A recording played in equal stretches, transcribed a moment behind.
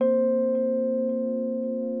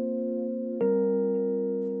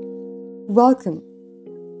Welcome,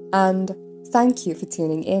 and thank you for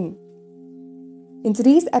tuning in. In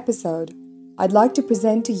today's episode, I'd like to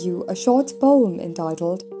present to you a short poem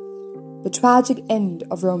entitled The Tragic End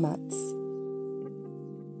of Romance.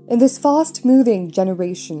 In this fast-moving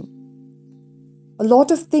generation, a lot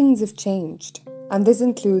of things have changed, and this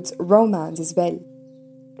includes romance as well.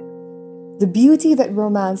 The beauty that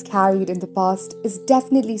romance carried in the past is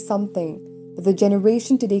definitely something that the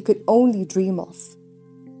generation today could only dream of.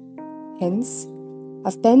 Hence,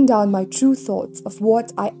 I've penned down my true thoughts of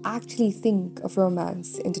what I actually think of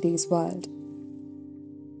romance in today's world.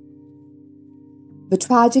 The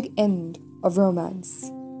tragic end of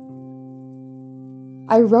romance.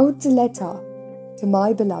 I wrote a letter to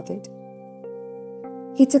my beloved.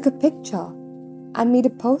 He took a picture and made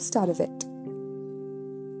a post out of it.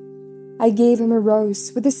 I gave him a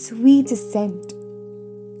rose with the sweetest scent.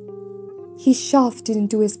 He shoved it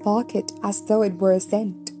into his pocket as though it were a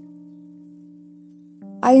cent.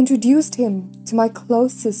 I introduced him to my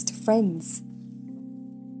closest friends,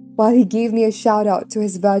 while he gave me a shout out to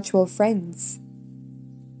his virtual friends.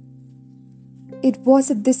 It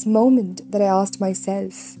was at this moment that I asked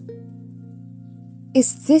myself,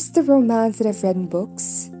 is this the romance that I've read in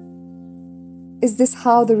books? Is this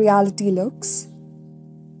how the reality looks?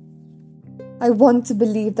 I want to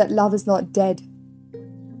believe that love is not dead.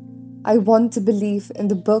 I want to believe in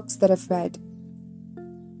the books that I've read.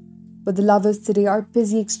 But the lovers today are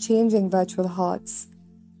busy exchanging virtual hearts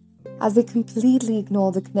as they completely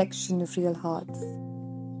ignore the connection of real hearts.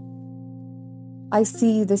 I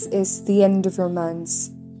see this is the end of romance.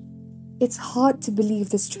 It's hard to believe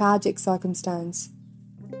this tragic circumstance.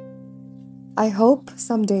 I hope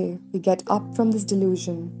someday we get up from this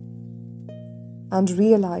delusion and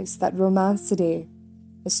realize that romance today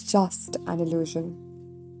is just an illusion.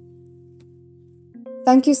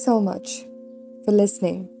 Thank you so much for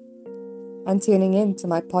listening and tuning in to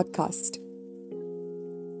my podcast.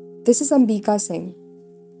 This is Ambika Singh,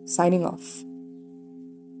 signing off.